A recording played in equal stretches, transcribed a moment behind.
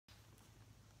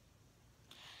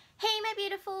my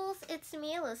beautifuls, it's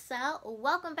me Alyssa.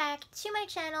 Welcome back to my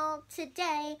channel.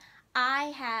 Today I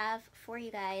have for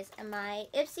you guys my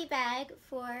IPSY bag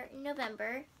for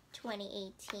November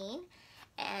 2018,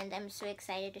 and I'm so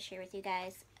excited to share with you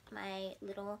guys my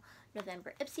little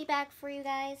November IPSY bag for you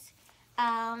guys.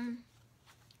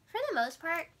 For the most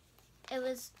part, it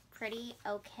was pretty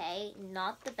okay.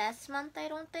 Not the best month, I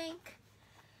don't think.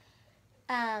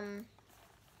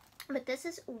 But this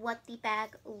is what the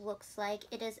bag looks like.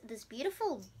 It is this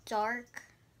beautiful dark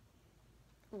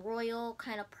royal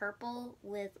kind of purple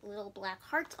with little black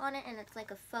hearts on it, and it's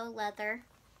like a faux leather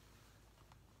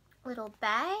little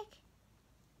bag,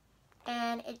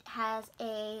 and it has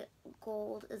a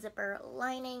gold zipper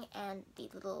lining, and the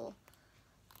little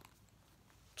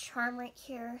charm right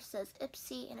here says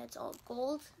IPSY, and it's all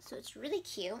gold, so it's really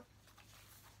cute.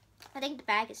 I think the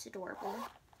bag is adorable.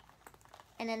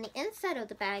 And then the inside of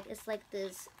the bag is like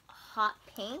this hot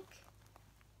pink.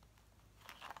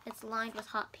 It's lined with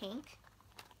hot pink,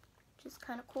 which is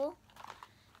kind of cool.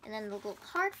 And then the little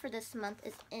card for this month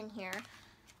is in here.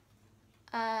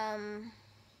 I'm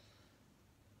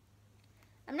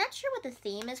not sure what the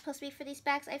theme is supposed to be for these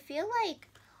bags. I feel like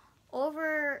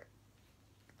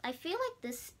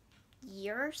this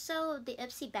year or so, the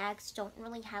IPSY bags don't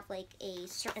really have like a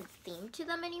certain theme to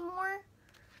them anymore.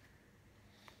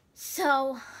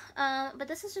 So, but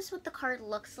this is just what the card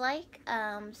looks like.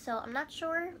 So I'm not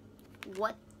sure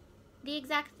what the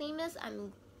exact theme is.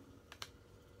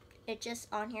 It just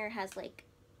on here has like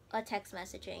a text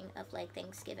messaging of like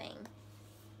Thanksgiving.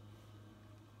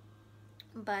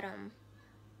 But,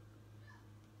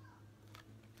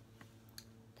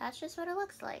 that's just what it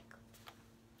looks like.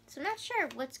 So I'm not sure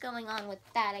what's going on with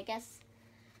that. I guess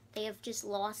they have just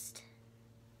lost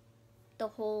the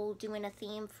whole doing a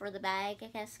theme for the bag, I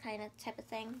guess, kind of type of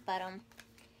thing. But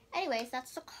anyways,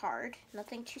 that's the card.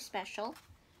 Nothing too special.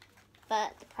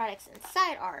 But the products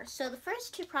inside are. So the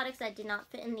first two products that did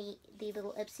not fit in the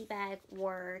little IPSY bag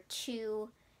were two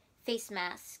face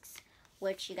masks,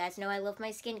 which you guys know I love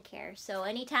my skincare. So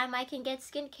anytime I can get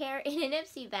skincare in an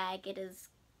IPSY bag, it is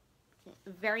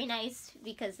very nice,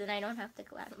 because then I don't have to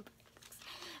go out and buy things.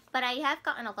 But I have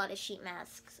gotten a lot of sheet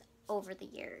masks over the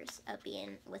years of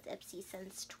being with IPSY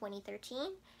since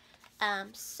 2013.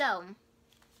 So,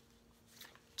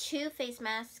 two face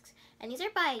masks, and these are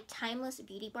by Timeless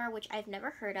Beauty Bar, which I've never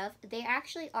heard of. They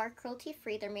actually are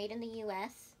cruelty-free. They're made in the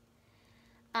US.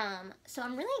 So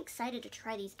I'm really excited to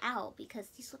try these out, because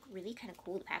these look really kind of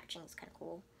cool. The packaging is kind of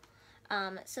cool.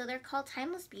 So they're called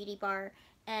Timeless Beauty Bar,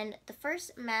 and the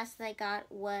first mask that I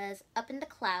got was Up in the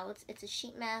Clouds. It's a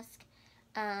sheet mask.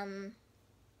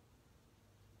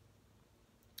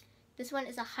 This one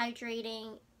is a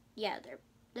hydrating,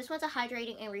 this one's a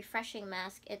hydrating and refreshing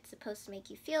mask. It's supposed to make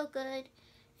you feel good,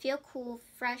 feel cool,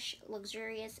 fresh,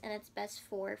 luxurious, and it's best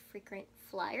for frequent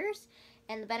flyers.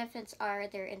 And the benefits are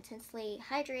they're intensely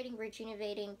hydrating,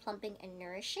 rejuvenating, plumping, and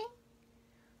nourishing,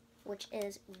 which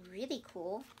is really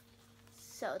cool.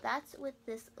 So that's what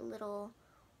this little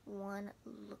one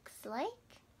looks like.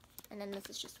 And then this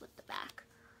is just what the back,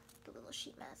 the little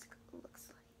sheet mask looks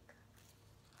like.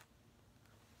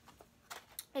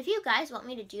 If you guys want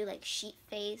me to do like sheet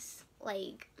face,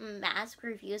 like mask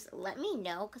reviews, let me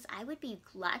know, because I would be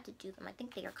glad to do them. I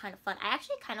think they are kind of fun. I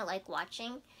actually kind of like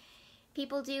watching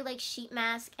people do like sheet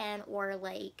mask or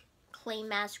like clay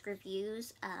mask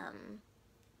reviews.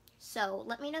 So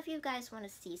let me know if you guys want to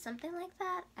see something like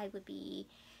that. I would be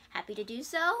happy to do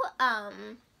so.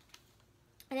 And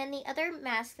then the other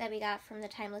mask that we got from the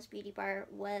Timeless Beauty Bar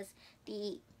was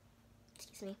the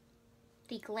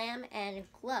Glam and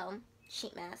Glow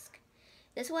sheet mask.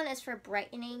 This one is for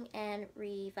brightening and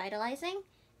revitalizing.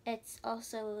 It's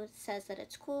also says that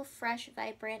it's cool, fresh,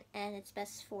 vibrant, and it's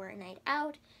best for a night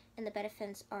out. And the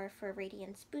benefits are for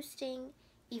radiance boosting,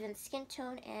 even skin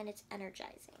tone, and it's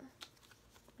energizing.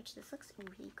 Which this looks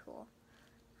really cool.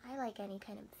 I like any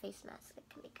kind of face mask that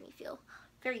can make me feel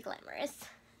very glamorous,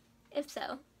 if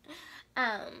so.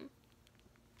 So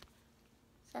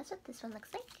that's what this one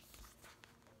looks like.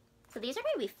 So these are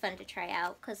going to be fun to try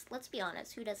out, because let's be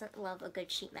honest, who doesn't love a good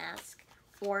sheet mask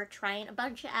or trying a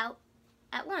bunch out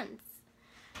at once?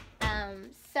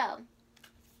 So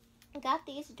I got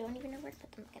these. Don't even know where to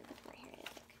put them. I'm going to put them right here, I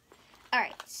think.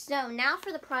 Alright, so now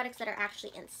for the products that are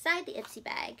actually inside the IPSY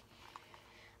bag.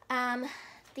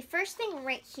 The first thing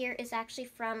right here is actually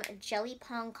from Jelly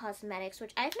Pong Cosmetics,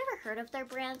 which I've never heard of their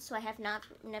brand, so I have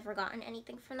never gotten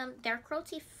anything from them. They're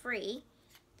cruelty-free.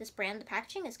 This brand, the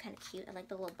packaging is kind of cute. I like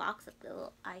the little box of the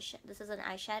little eyeshadow. This is an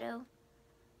eyeshadow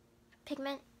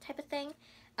pigment type of thing.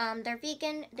 They're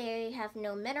vegan. They have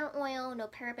no mineral oil, no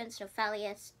parabens, no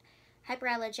phthalates,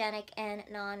 hyperallergenic, and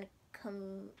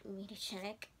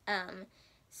comedogenic.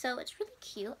 So it's really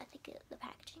cute. I think the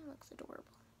packaging looks adorable.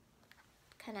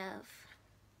 Kind of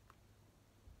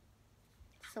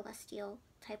celestial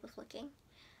type of looking.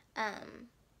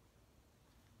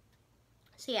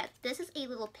 So yeah, this is a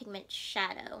little pigment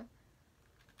shadow.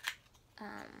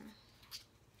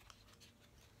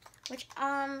 Which,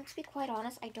 to be quite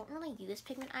honest, I don't really use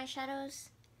pigment eyeshadows.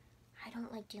 I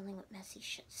don't like dealing with messy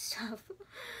shit stuff.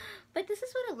 But this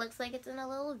is what it looks like. It's in a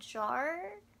little jar,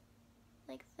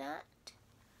 like that.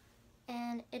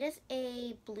 And it is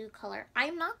a blue color.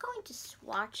 I'm not going to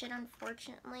swatch it,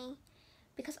 unfortunately,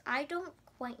 because I don't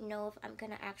quite know if I'm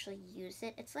going to actually use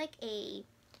it. It's like a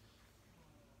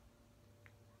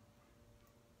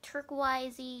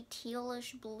turquoisey,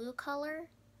 tealish blue color.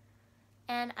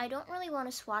 And I don't really want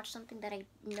to swatch something that I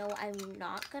know I'm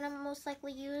not going to most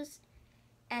likely use.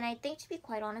 And I think, to be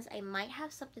quite honest, I might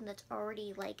have something that's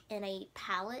already like in a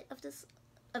palette of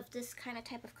this kind of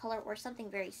type of color, or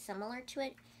something very similar to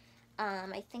it.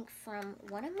 I think from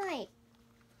one of my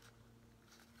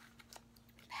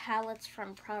palettes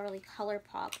from probably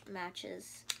ColourPop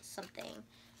matches something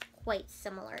quite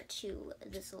similar to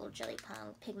this little Jelly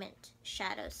Pong pigment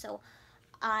shadow. So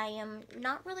I am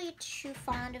not really too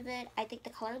fond of it. I think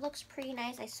the color looks pretty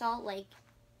nice. I saw like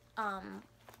on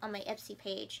my IPSY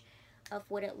page of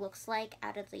what it looks like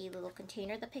out of the little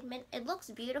container, the pigment. It looks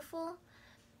beautiful,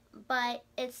 but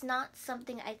it's not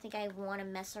something I think I want to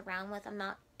mess around with. I'm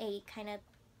not a kind of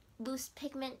loose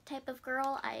pigment type of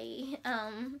girl. I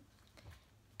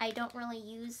don't really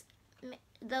use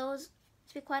those,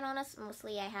 to be quite honest.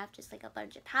 Mostly I have just like a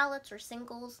bunch of palettes or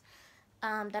singles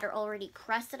that are already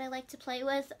pressed that I like to play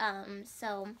with.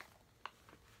 So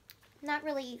not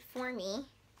really for me.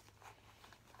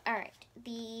 Alright,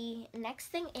 the next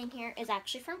thing in here is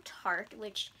actually from Tarte,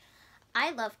 which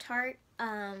I love Tarte.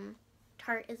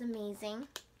 Tarte is amazing.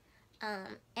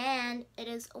 And it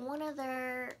is one of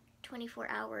their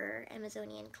 24-hour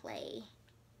Amazonian clay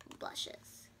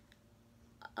blushes.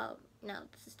 No,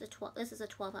 this is a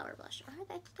 12-hour blush. I thought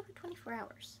they were 24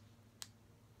 hours.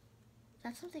 Is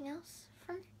that something else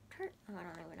from Tarte? Oh, I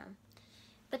don't even know.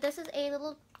 But this is a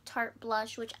little Tarte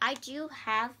blush, which I do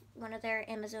have one of their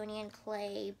Amazonian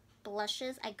clay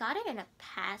blushes. I got it in a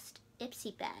past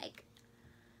IPSY bag,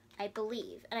 I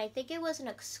believe. And I think it was an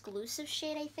exclusive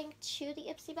shade, I think, to the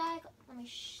IPSY bag. Let me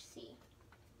see.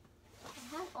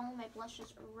 I have all my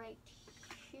blushes right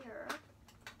here.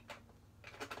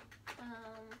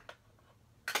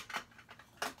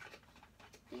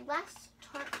 The last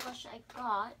Tarte blush I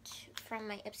got from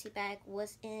my IPSY bag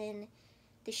was in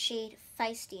the shade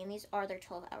Feisty, and these are their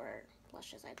 12-hour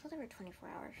blushes. I thought they were 24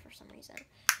 hours for some reason.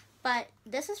 But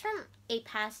this is from a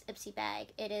past IPSY bag.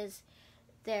 It's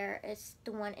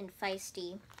the one in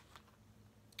Feisty,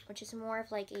 which is more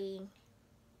of like a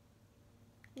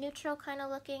neutral kind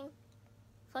of looking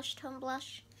flush tone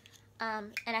blush.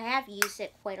 And I have used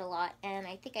it quite a lot, and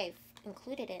I think I've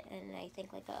included it in, I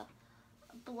think, like a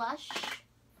blush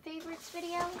favorites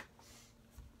video.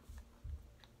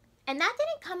 And that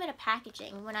didn't come in a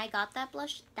packaging. When I got that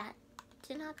blush, that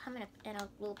did not come in a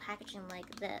little packaging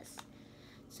like this.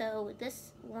 So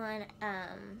this one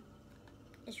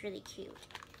is really cute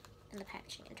in the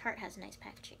packaging. And Tarte has nice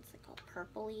packaging. It's like all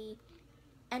purpley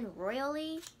and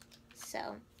royally.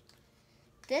 So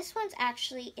this one's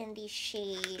actually in the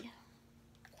shade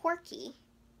Quirky,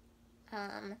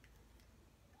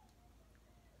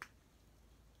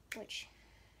 which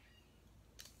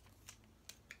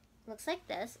looks like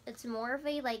this. It's more of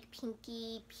a like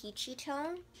pinky peachy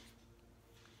tone,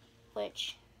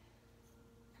 which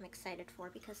I'm excited for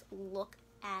because look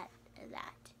at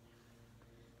that.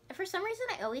 And for some reason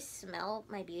I always smell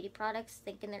my beauty products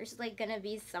thinking there's like gonna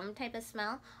be some type of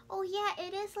smell. Oh yeah,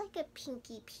 it is like a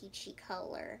pinky peachy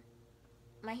color.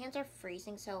 My hands are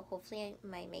freezing, so hopefully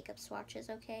my makeup swatch is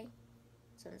okay,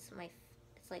 since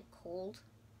it's like cold.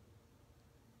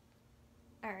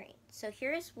 Alright, so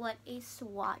here is what a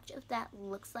swatch of that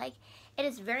looks like. It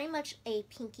is very much a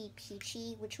pinky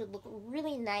peachy, which would look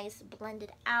really nice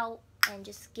blended out and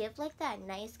just give like that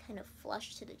nice kind of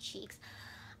flush to the cheeks.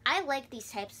 I like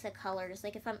these types of colors.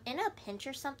 Like if I'm in a pinch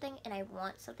or something and I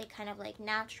want something kind of like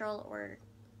natural, or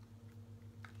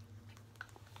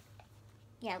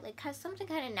yeah, like something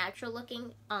kind of natural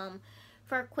looking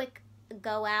for a quick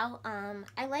go out.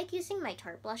 I like using my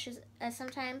Tarte blushes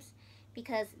sometimes,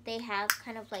 because they have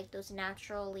kind of like those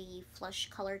naturally flush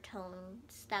color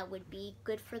tones that would be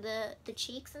good for the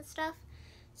cheeks and stuff.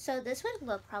 So this would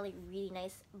look probably really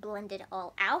nice blended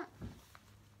all out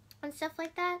and stuff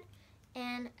like that.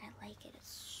 And I like it.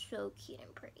 It's so cute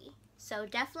and pretty. So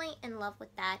definitely in love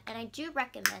with that. And I do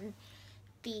recommend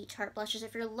the Tarte blushes.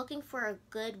 If you're looking for a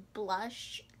good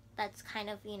blush that's kind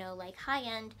of, you know, like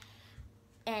high-end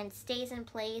and stays in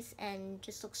place and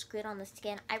just looks good on the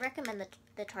skin, I recommend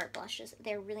the Tarte blushes.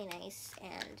 They're really nice,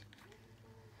 and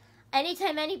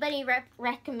anytime anybody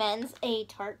recommends a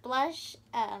Tarte blush,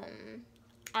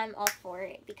 I'm all for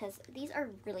it because these are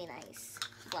really nice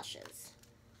blushes.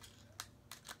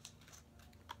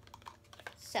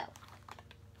 So,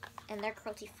 and they're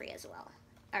cruelty-free as well.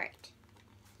 Alright.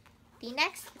 The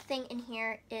next thing in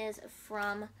here is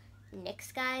from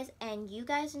NYX, guys, and you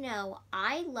guys know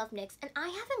I love NYX, and I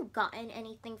haven't gotten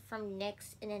anything from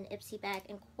NYX in an IPSY bag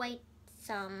in quite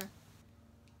some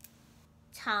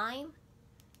time,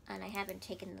 and I haven't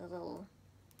taken the little,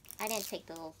 I didn't take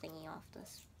the little thingy off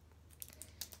this,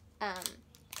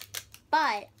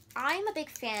 but I'm a big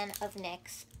fan of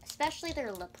NYX, especially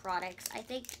their lip products. I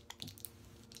think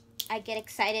I get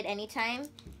excited anytime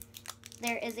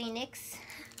there is a NYX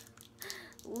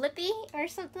lippy or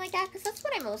something like that, because that's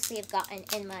what I mostly have gotten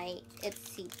in my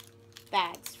IPSY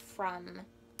bags from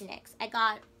NYX. I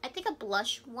got, I think, a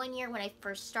blush one year when I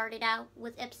first started out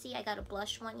with IPSY. I got a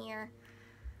blush one year.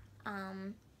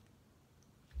 And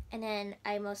then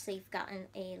I mostly have gotten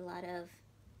a lot of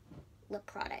lip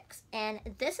products. And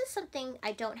this is something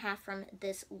I don't have from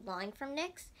this line from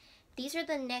NYX. These are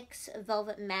the NYX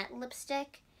Velvet Matte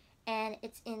Lipstick, and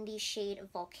it's in the shade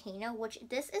Volcano, which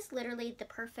this is literally the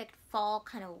perfect fall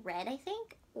kind of red, I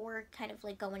think, or kind of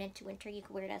like going into winter, you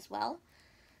could wear it as well.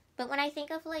 But when I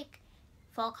think of like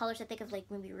fall colors, I think of like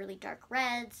maybe really dark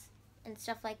reds and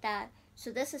stuff like that.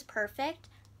 So this is perfect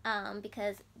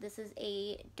because this is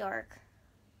a dark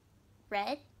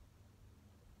red.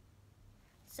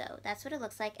 So that's what it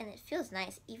looks like, and it feels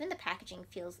nice. Even the packaging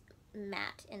feels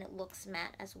matte, and it looks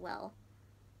matte as well.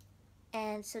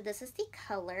 And so this is the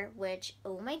color, which,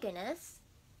 oh my goodness,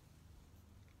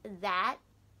 that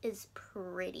is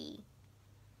pretty.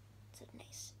 It's a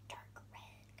nice dark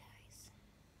red, guys.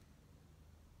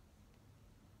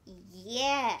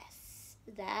 Yes,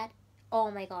 that,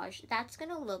 oh my gosh, that's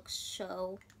gonna look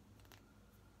so,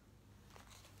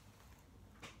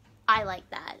 I like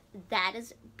that. That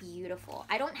is beautiful.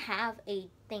 I don't have a,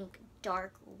 think,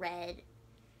 dark red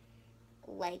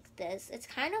like this. It's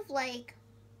kind of like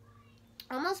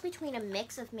almost between a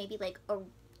mix of maybe like a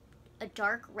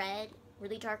dark red,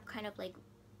 really dark kind of like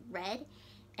red,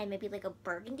 and maybe like a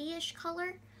burgundy-ish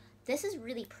color. This is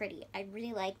really pretty. I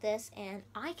really like this, and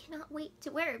I cannot wait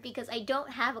to wear it because I don't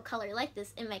have a color like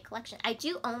this in my collection. I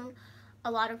do own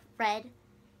a lot of red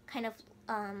kind of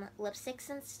lipsticks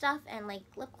and stuff, and like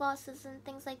lip glosses and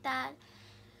things like that.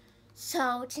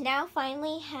 So to now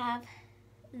finally have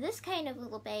this kind of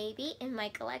little baby in my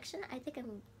collection, I think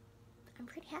I'm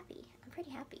pretty happy. I'm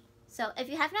pretty happy. So if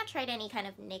you have not tried any kind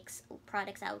of NYX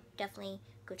products out, definitely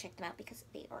go check them out because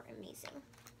they are amazing.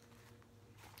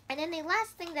 And then the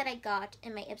last thing that I got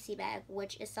in my IPSY bag,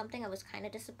 which is something I was kind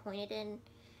of disappointed in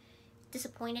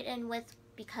with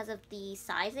because of the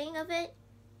sizing of it,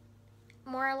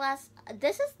 more or less.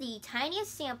 This is the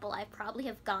tiniest sample I probably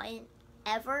have gotten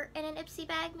ever in an IPSY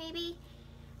bag, maybe.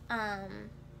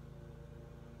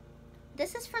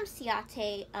 This is from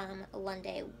Ciate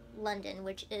London,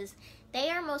 which is, they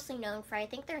are mostly known for, I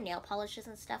think, their nail polishes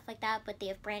and stuff like that, but they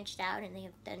have branched out and they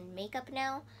have done makeup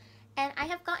now. And I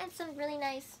have gotten some really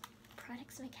nice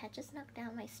products. My cat just knocked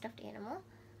down my stuffed animal.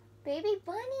 Baby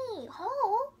bunny,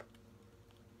 Hope!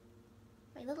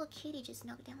 My little kitty just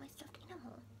knocked down my stuffed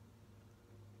animal.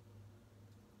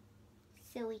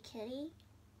 Silly kitty.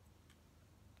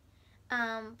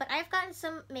 But I've gotten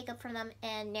some makeup from them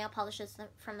and nail polishes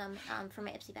from them for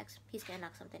my IPSY bags. He's gonna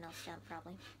knock something else down,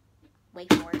 probably.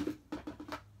 Wait for it.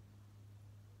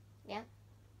 Yeah.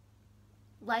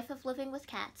 Life of living with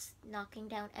cats. Knocking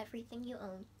down everything you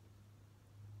own.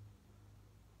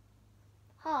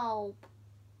 Hope.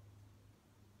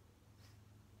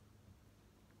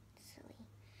 Silly.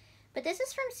 But this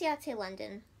is from Ciate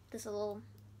London. This is a little,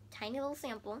 tiny little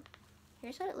sample.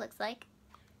 Here's what it looks like.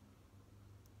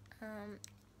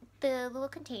 The little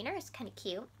container is kind of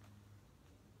cute.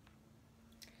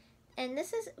 And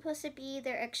this is supposed to be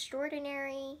their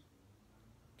extraordinary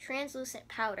translucent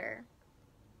powder,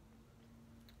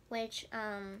 which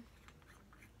has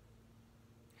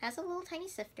a little tiny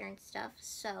sifter and stuff.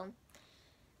 So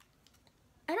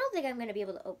I don't think I'm going to be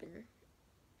able to open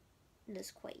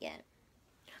this quite yet.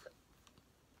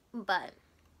 But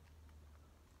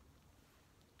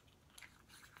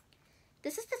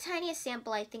this is the tiniest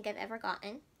sample I think I've ever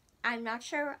gotten. I'm not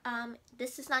sure,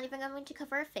 this is not even going to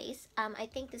cover a face. I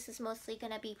think this is mostly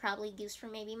going to be probably used for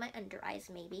maybe my under eyes,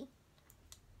 maybe.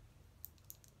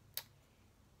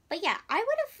 But yeah, I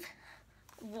would have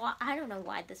I don't know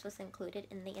why this was included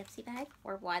in the IPSY bag,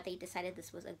 or why they decided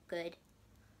this was a good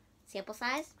sample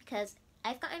size, because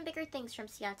I've gotten bigger things from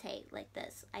Ciate like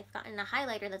this. I've gotten a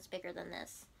highlighter that's bigger than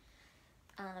this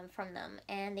from them,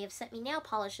 and they've sent me nail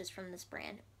polishes from this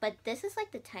brand, but this is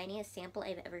like the tiniest sample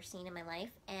I've ever seen in my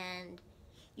life, and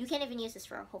you can't even use this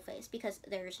for a whole face because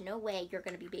there's no way you're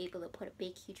going to be able to put a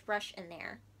big huge brush in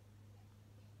there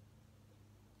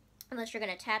unless you're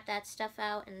going to tap that stuff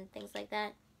out and things like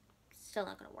that. Still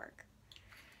not going to work.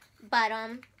 But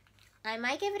I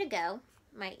might give it a go.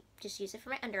 Might just use it for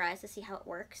my under eyes to see how it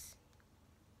works,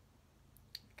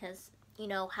 because you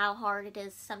know how hard it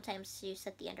is sometimes to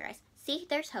set the under eyes. See,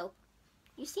 there's Hope.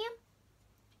 You see him?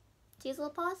 See his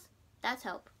little paws? That's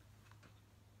Hope.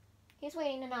 He's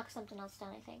waiting to knock something else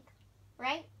down, I think.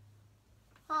 Right?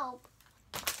 Hope.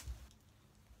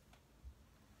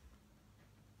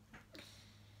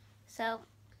 So,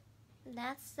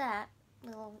 that's that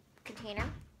little container.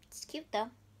 It's cute, though.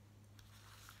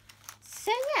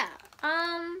 So, yeah.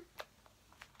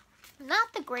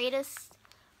 Not the greatest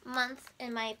month,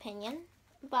 in my opinion.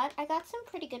 But I got some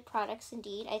pretty good products,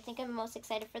 indeed. I think I'm most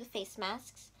excited for the face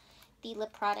masks. The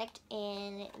lip product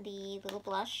and the little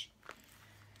blush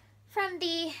from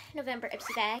the November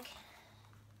IPSY bag.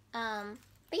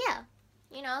 But yeah,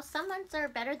 you know, some months are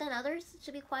better than others,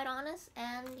 to be quite honest,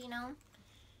 and you know,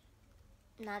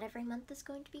 not every month is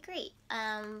going to be great.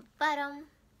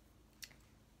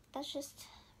 That's just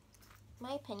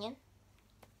my opinion.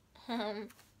 Oh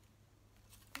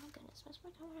goodness, what's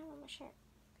my going on with my shirt?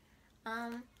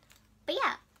 But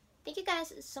yeah, thank you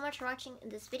guys so much for watching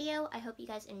this video. I hope you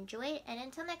guys enjoyed, and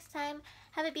until next time,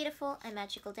 have a beautiful and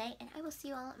magical day, and I will see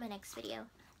you all in my next video.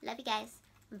 Love you guys.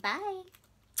 Bye!